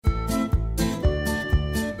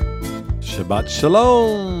Shabbat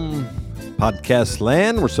Shalom, podcast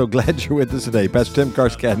land. We're so glad you're with us today. Pastor Tim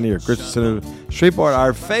Carscadden here, Christian Center Shreveport,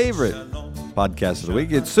 our favorite podcast of the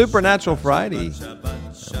week. It's Supernatural Friday.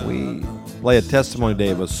 We play a testimony today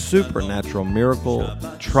of a supernatural miracle,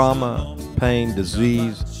 trauma, pain,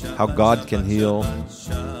 disease, how God can heal.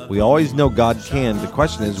 We always know God can. The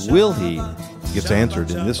question is, will He? It gets answered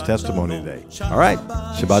in this testimony today. All right,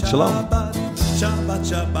 Shabbat Shalom. Shabbat,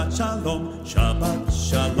 Shabbat, Shalom, Shabbat,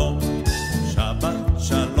 Shalom, Shabbat,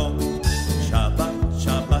 Shalom, Shabbat,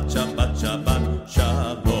 Shabbat, Shabbat, Shabbat,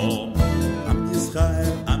 Shalom. Am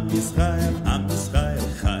Yisrael, Am Yisrael, Am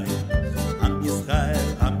Yisrael Chai. Am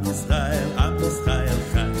Yisrael, Am Yisrael, Am Yisrael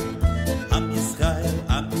Chai. Am Yisrael,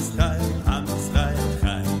 Am Yisrael, Am Yisrael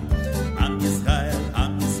Chai. Am Yisrael,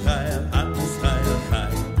 Am Yisrael, Am Yisrael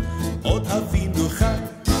Chai. Od Avinu Chai,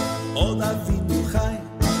 Od Avinu Chai.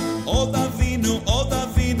 Od Avinu, Od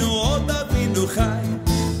Avinu, Od Avinu Chai.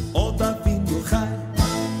 Od Avinu Chai,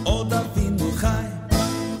 Od Avinu Chai.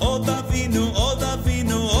 Od Avinu, Od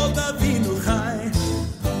Avinu, Od Avinu Chai.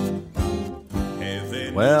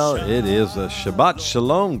 Well, it is a Shabbat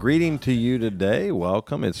Shalom greeting to you today.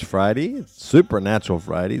 Welcome. It's Friday. It's Supernatural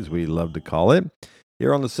Friday, as we love to call it.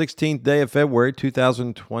 Here on the 16th day of February,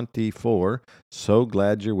 2024. So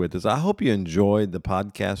glad you're with us. I hope you enjoyed the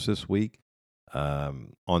podcast this week.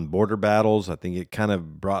 On border battles. I think it kind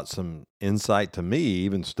of brought some insight to me,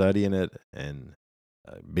 even studying it and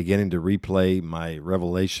beginning to replay my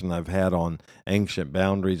revelation I've had on ancient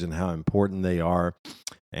boundaries and how important they are.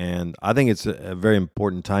 And I think it's a very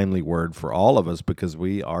important, timely word for all of us because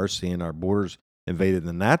we are seeing our borders invaded in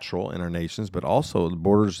the natural in our nations, but also the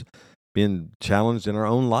borders being challenged in our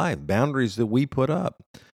own life, boundaries that we put up.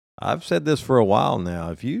 I've said this for a while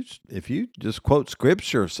now. If you just quote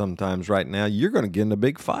scripture sometimes right now, you're going to get in a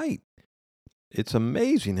big fight. It's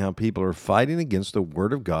amazing how people are fighting against the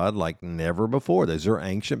Word of God like never before. These are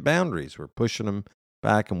ancient boundaries. We're pushing them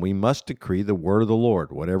back, and we must decree the Word of the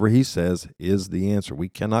Lord. Whatever He says is the answer. We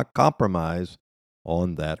cannot compromise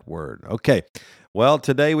on that Word. Okay, well,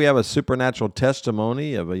 today we have a supernatural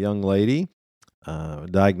testimony of a young lady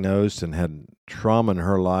diagnosed and had trauma in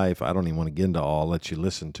her life. I don't even want to get into all. I'll let you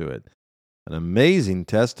listen to it. An amazing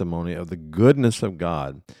testimony of the goodness of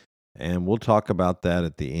God. And we'll talk about that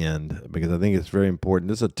at the end because I think it's very important.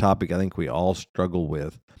 This is a topic I think we all struggle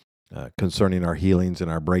with concerning our healings and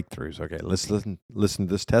our breakthroughs. Okay, let's listen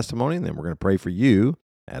to this testimony, and then we're going to pray for you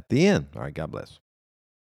at the end. All right, God bless.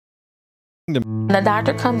 The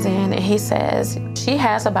doctor comes in and he says, she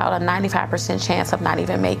has about a 95% chance of not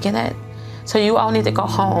even making it. So you all need to go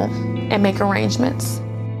home and make arrangements.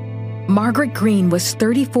 Margaret Green was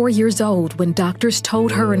 34 years old when doctors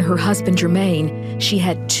told her and her husband Jermaine she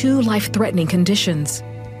had 2 life-threatening conditions.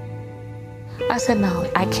 I said, no,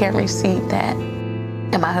 I can't receive that.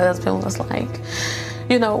 And my husband was like,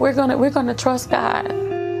 we're gonna trust God.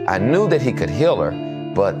 I knew that He could heal her,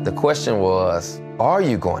 but the question was, are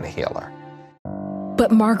you going to heal her?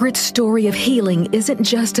 But Margaret's story of healing isn't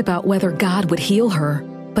just about whether God would heal her,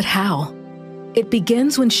 but how. It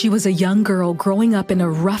begins when she was a young girl growing up in a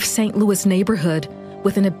rough St. Louis neighborhood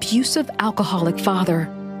with an abusive alcoholic father.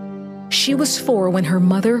 She was 4 when her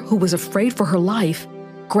mother, who was afraid for her life,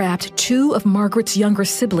 grabbed 2 of Margaret's younger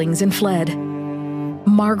siblings and fled.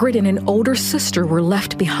 Margaret and an older sister were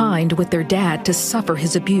left behind with their dad to suffer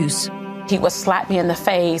his abuse. He would slap me in the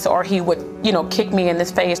face or he would, kick me in the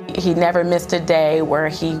face. He never missed a day where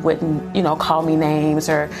he wouldn't, call me names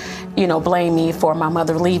or, blame me for my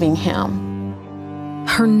mother leaving him.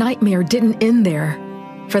 Her nightmare didn't end there.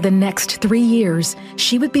 For the next 3 years,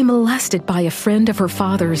 she would be molested by a friend of her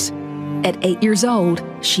father's. At 8 years old,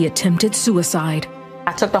 she attempted suicide.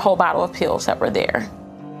 I took the whole bottle of pills that were there.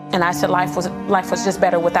 And I said life was just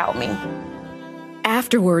better without me.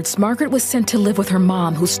 Afterwards, Margaret was sent to live with her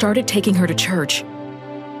mom, who started taking her to church.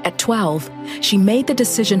 At 12, she made the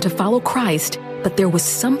decision to follow Christ, but there was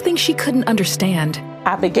something she couldn't understand.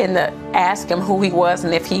 I began to ask him who he was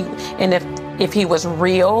and if he was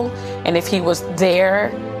real and if he was there,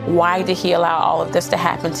 why did he allow all of this to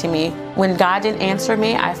happen to me? When God didn't answer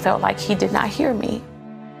me, I felt like he did not hear me.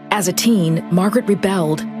 As a teen, Margaret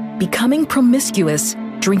rebelled, becoming promiscuous,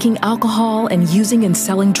 drinking alcohol and using and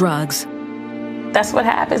selling drugs. That's what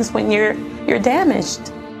happens when you're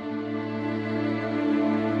damaged.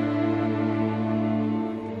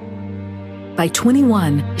 By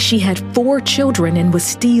 21, she had 4 children and was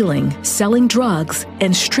stealing, selling drugs,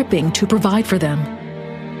 and stripping to provide for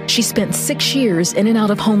them. She spent 6 years in and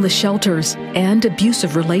out of homeless shelters and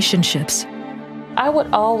abusive relationships. I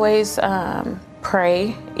would always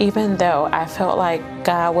pray, even though I felt like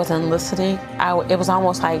God wasn't listening. It was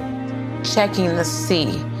almost like checking to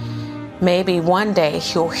see maybe one day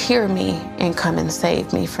he'll hear me and come and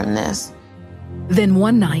save me from this. Then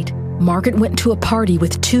one night, Margaret went to a party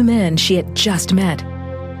with two men she had just met.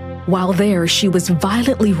 While there, she was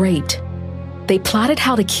violently raped. They plotted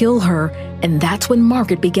how to kill her, and that's when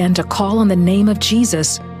Margaret began to call on the name of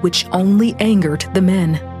Jesus, which only angered the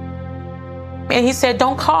men. And he said,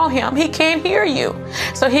 don't call him. He can't hear you.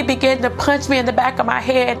 So he began to punch me in the back of my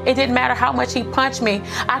head. It didn't matter how much he punched me.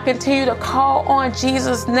 I continued to call on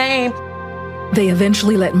Jesus' name. They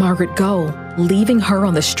eventually let Margaret go, leaving her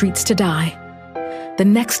on the streets to die. The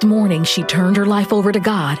next morning, she turned her life over to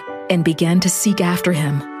God and began to seek after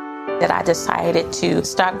him. That I decided to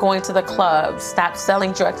stop going to the clubs, stop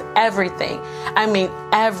selling drugs, everything. I mean,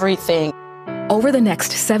 everything. Over the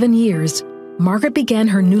next 7 years, Margaret began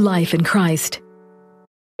her new life in Christ.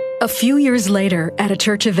 A few years later, at a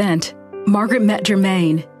church event, Margaret met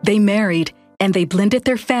Jermaine. They married, and they blended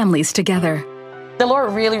their families together. The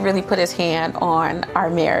Lord really, really put his hand on our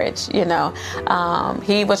marriage, you know.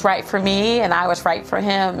 He was right for me, and I was right for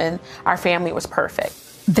him, and our family was perfect.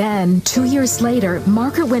 Then, 2 years later,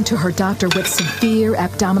 Margaret went to her doctor with severe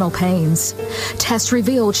abdominal pains. Tests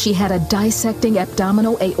revealed she had a dissecting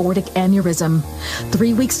abdominal aortic aneurysm.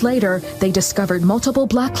 3 weeks later, they discovered multiple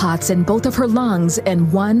blood clots in both of her lungs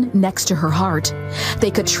and one next to her heart.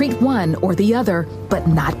 They could treat one or the other, but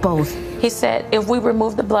not both. He said, if we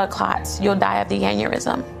remove the blood clots, you'll die of the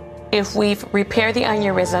aneurysm. If we repair the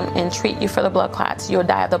aneurysm and treat you for the blood clots, you'll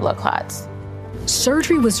die of the blood clots.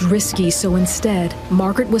 Surgery was risky, so instead,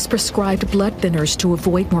 Margaret was prescribed blood thinners to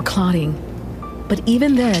avoid more clotting. But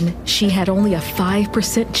even then, she had only a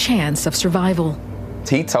 5% chance of survival.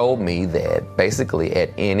 He told me that basically at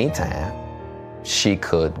any time she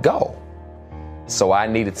could go. So I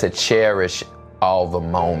needed to cherish all the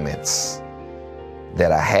moments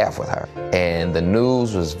that I have with her. And the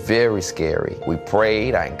news was very scary. We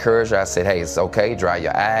prayed, I encouraged her, I said, hey, it's okay, dry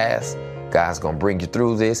your eyes. God's gonna bring you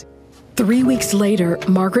through this. 3 weeks later,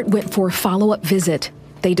 Margaret went for a follow-up visit.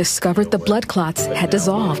 They discovered the blood clots had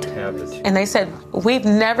dissolved. And they said, we've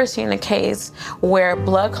never seen a case where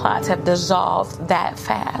blood clots have dissolved that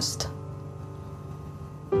fast.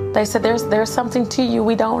 They said, there's something to you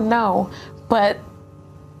we don't know, but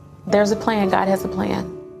there's a plan. God has a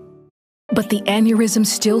plan. But the aneurysm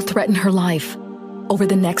still threatened her life. Over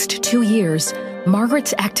the next 2 years,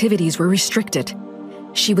 Margaret's activities were restricted.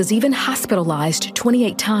 She was even hospitalized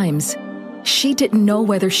 28 times. She didn't know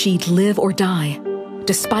whether she'd live or die.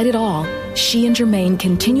 Despite it all, she and Jermaine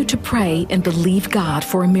continued to pray and believe God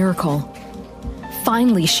for a miracle.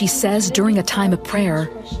 Finally, she says during a time of prayer,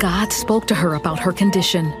 God spoke to her about her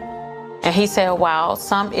condition. And he said, while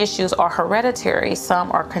some issues are hereditary,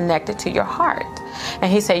 some are connected to your heart.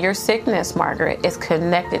 And he said, your sickness, Margaret, is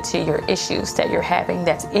connected to your issues that you're having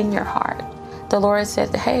that's in your heart. The Lord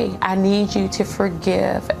said, hey, I need you to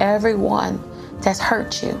forgive everyone that's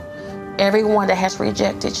hurt you, everyone that has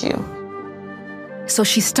rejected you. So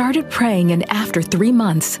she started praying, and after 3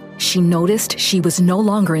 months, she noticed she was no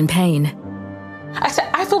longer in pain. I said,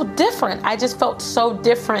 I feel different. I just felt so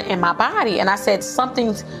different in my body. And I said,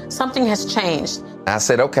 something has changed. I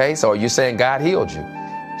said, okay, so are you saying God healed you?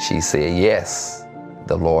 She said, yes,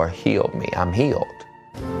 the Lord healed me. I'm healed.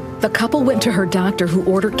 The couple went to her doctor, who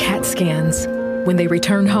ordered CAT scans. When they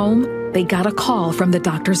returned home, they got a call from the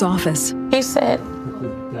doctor's office. He said,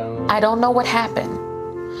 I don't know what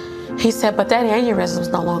happened. He said, but that aneurysm's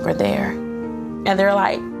no longer there. And they're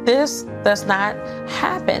like, this does not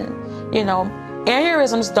happen. You know,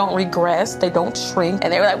 aneurysms don't regress, they don't shrink.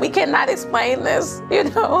 And they were like, we cannot explain this, you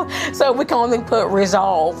know? So we can only put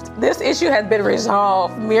resolved. This issue has been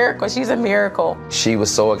resolved. Miracle, she's a miracle. She was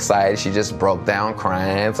so excited, she just broke down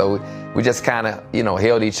crying. So we just kind of,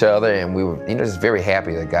 held each other, and we were, just very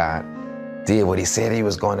happy that God did what he said he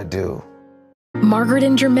was going to do. Margaret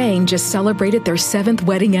and Jermaine just celebrated their 7th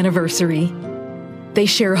wedding anniversary. They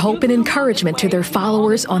share hope and encouragement to their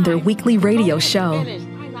followers on their weekly radio show.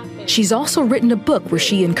 She's also written a book where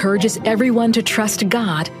she encourages everyone to trust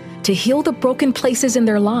God to heal the broken places in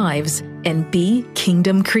their lives and be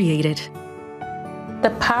kingdom created.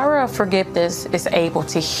 The power of forgiveness is able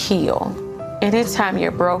to heal. Anytime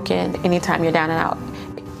you're broken, anytime you're down and out,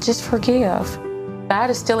 just forgive. God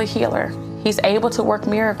is still a healer. He's able to work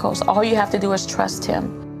miracles. All you have to do is trust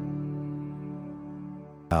him.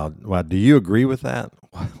 Wow, do you agree with that?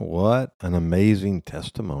 What an amazing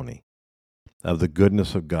testimony of the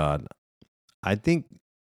goodness of God. I think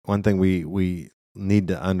one thing we need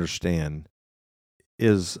to understand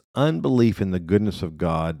is unbelief in the goodness of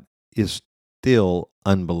God is still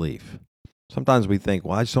unbelief. Sometimes we think,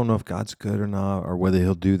 well, I just don't know if God's good or not, or whether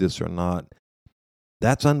he'll do this or not.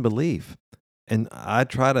 That's unbelief. And I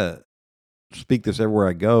try to speak this everywhere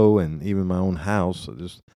I go, and even my own house.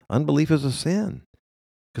 Just unbelief is a sin.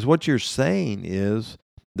 Because what you're saying is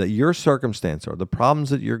that your circumstance or the problems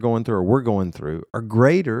that you're going through or we're going through are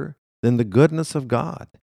greater than the goodness of God.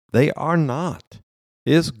 They are not.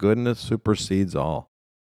 His goodness supersedes all.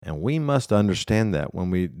 And we must understand that when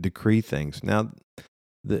we decree things. Now,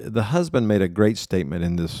 the husband made a great statement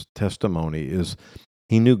in this testimony is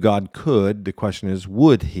he knew God could. The question is,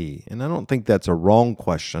 would he? And I don't think that's a wrong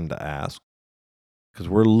question to ask, because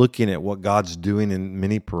we're looking at what God's doing in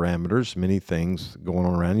many parameters, many things going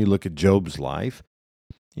on around. You look at Job's life.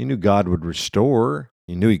 You knew God would restore.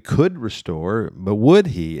 You knew he could restore, but would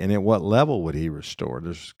he? And at what level would he restore?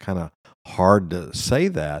 There's kind of hard to say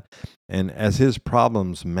that. And as his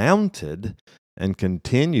problems mounted and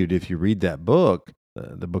continued, if you read that book,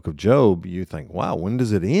 the book of Job, you think, wow, when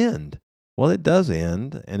does it end? Well, it does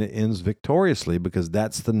end, and it ends victoriously because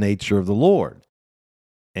that's the nature of the Lord.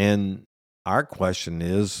 And our question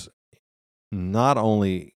is not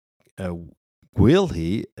only will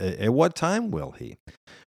he, at what time will he?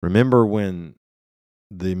 Remember when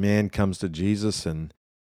the man comes to Jesus and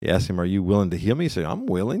he asks him, are you willing to heal me? He said, I'm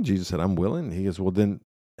willing. Jesus said, I'm willing. He goes, well, then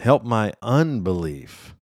help my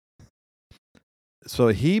unbelief. So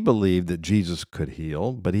he believed that Jesus could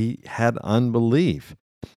heal, but he had unbelief.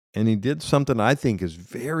 And he did something I think is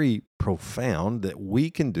very profound that we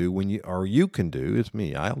can do you can do. It's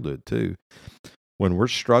me. I'll do it too. When we're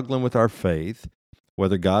struggling with our faith,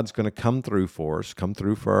 whether God's going to come through for us, come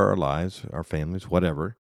through for our lives, our families,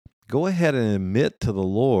 whatever, go ahead and admit to the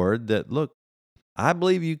Lord that, look, I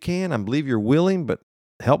believe you can. I believe you're willing, but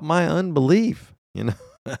help my unbelief.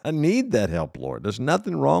 I need that help, Lord. There's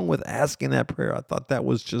nothing wrong with asking that prayer. I thought that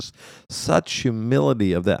was just such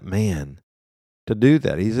humility of that man to do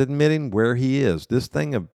that. He's admitting where he is. This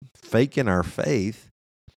thing of faking our faith,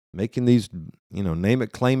 making these, name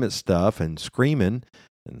it, claim it stuff and screaming,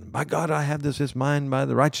 and by God, I have this is mine by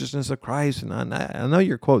the righteousness of Christ. And I know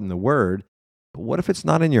you're quoting the word, but what if it's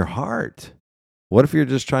not in your heart? What if you're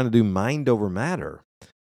just trying to do mind over matter?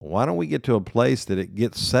 Why don't we get to a place that it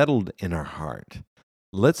gets settled in our heart?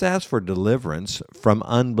 Let's ask for deliverance from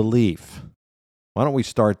unbelief. Why don't we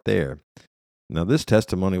start there? Now, this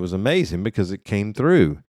testimony was amazing because it came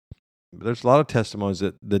through. There's a lot of testimonies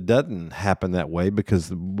that doesn't happen that way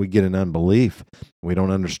because we get an unbelief. We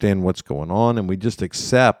don't understand what's going on, and we just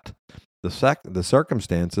accept the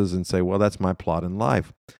circumstances and say, well, that's my plot in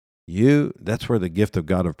life. That's where the gift of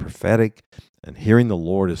God of prophetic and hearing the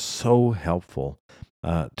Lord is so helpful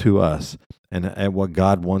to us and what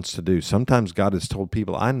God wants to do. Sometimes God has told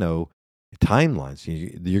people, I know, timelines.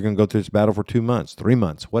 You're going to go through this battle for 2 months, 3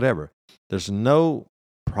 months, whatever. There's no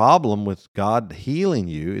problem with God healing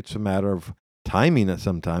you. It's a matter of timing it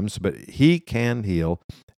sometimes, but he can heal,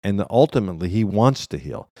 and ultimately he wants to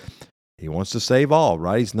heal. He wants to save all,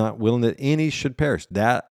 right? He's not willing that any should perish.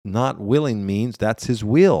 That not willing means that's his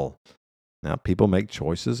will. Now, people make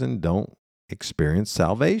choices and don't experience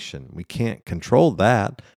salvation. We can't control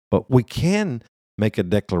that, but we can make a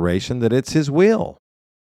declaration that it's his will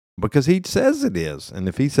because he says it is. And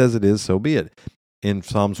if he says it is, so be it. In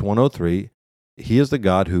Psalms 103, he is the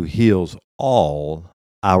God who heals all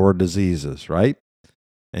our diseases, right?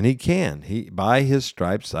 And he can. By his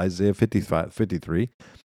stripes, Isaiah 53,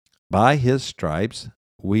 by his stripes,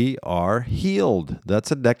 we are healed.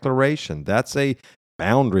 That's a declaration. That's a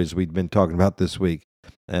boundaries we've been talking about this week.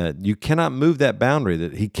 You cannot move that boundary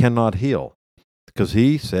that he cannot heal because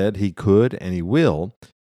he said he could and he will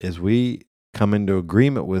as we come into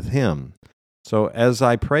agreement with him. So as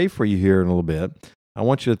I pray for you here in a little bit, I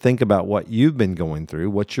want you to think about what you've been going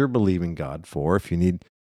through, what you're believing God for. If you need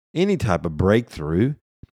any type of breakthrough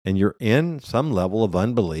and you're in some level of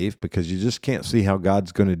unbelief because you just can't see how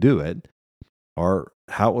God's going to do it or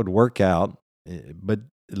how it would work out, but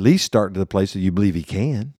at least start to the place that you believe he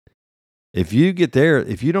can. If you get there,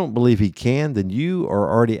 if you don't believe he can, then you are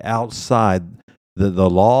already outside the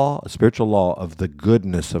law, spiritual law of the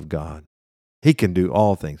goodness of God. He can do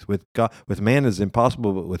all things. With God, with man is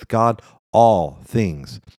impossible, but with God, all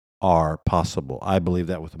things are possible. I believe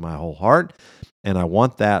that with my whole heart, and I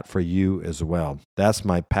want that for you as well. That's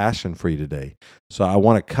my passion for you today. So I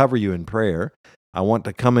want to cover you in prayer. I want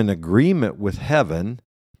to come in agreement with heaven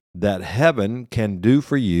that heaven can do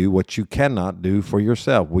for you what you cannot do for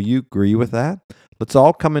yourself. Will you agree with that? Let's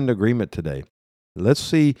all come into agreement today. Let's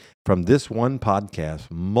see from this one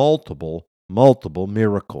podcast multiple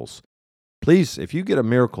miracles. Please, if you get a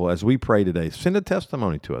miracle as we pray today, send a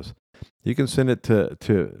testimony to us. You can send it to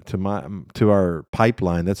our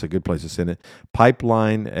pipeline. That's a good place to send it.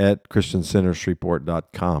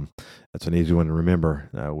 Pipeline@christiancentershreveport.com. That's an easy one to remember.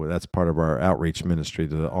 That's part of our outreach ministry,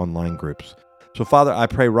 the online groups. So, Father, I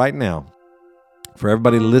pray right now for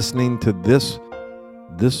everybody listening to this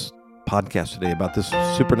podcast today about this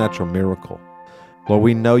supernatural miracle. Lord,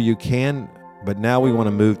 we know you can, but now we want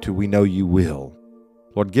to move to we know you will.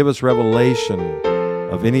 Lord, give us revelation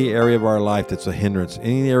of any area of our life that's a hindrance,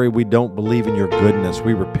 any area we don't believe in your goodness,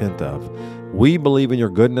 we repent of. We believe in your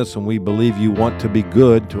goodness, and we believe you want to be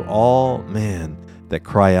good to all men that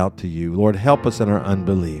cry out to you. Lord, help us in our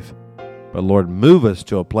unbelief. But Lord, move us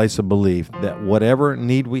to a place of belief that whatever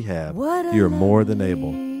need we have, you're more than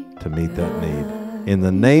able to meet that need. In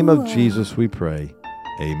the name of Jesus we pray.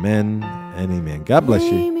 Amen and amen. God bless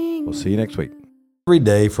you. We'll see you next week. Every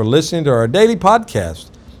day for listening to our daily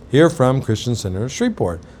podcast here from Christian Center of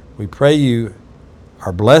Shreveport. We pray you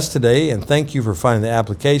are blessed today, and thank you for finding the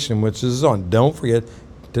application which is on. Don't forget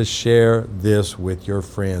to share this with your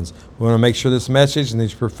friends. We want to make sure this message and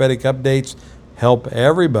these prophetic updates help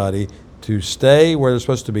everybody to stay where they're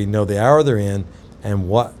supposed to be, know the hour they're in, and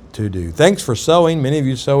what to do. Thanks for sowing. Many of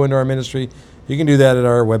you sow into our ministry. You can do that at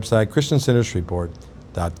our website,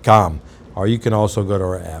 ChristianCenterShreveport.com, or you can also go to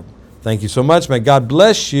our app. Thank you so much. May God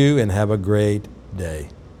bless you, and have a great day.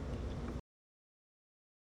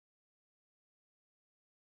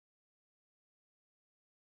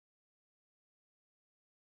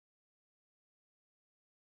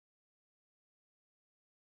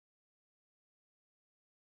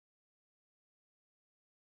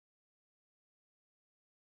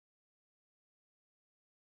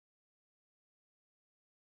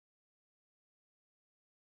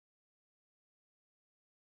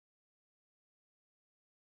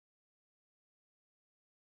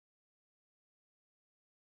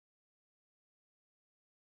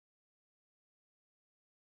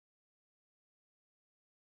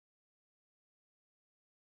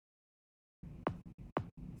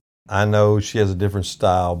 I know she has a different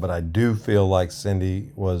style, but I do feel like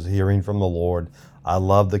Cindy was hearing from the Lord. I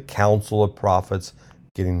love the council of prophets,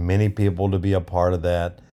 getting many people to be a part of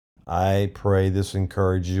that. I pray this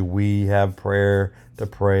encourages you. We have prayer to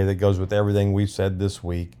pray that goes with everything we've said this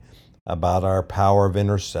week about our power of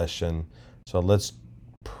intercession. So let's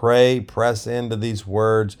pray, press into these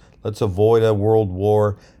words. Let's avoid a world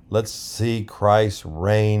war. Let's see Christ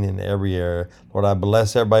reign in every area. Lord, I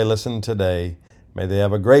bless everybody listening today. May they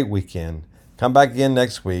have a great weekend. Come back again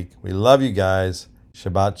next week. We love you guys.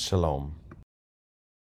 Shabbat Shalom.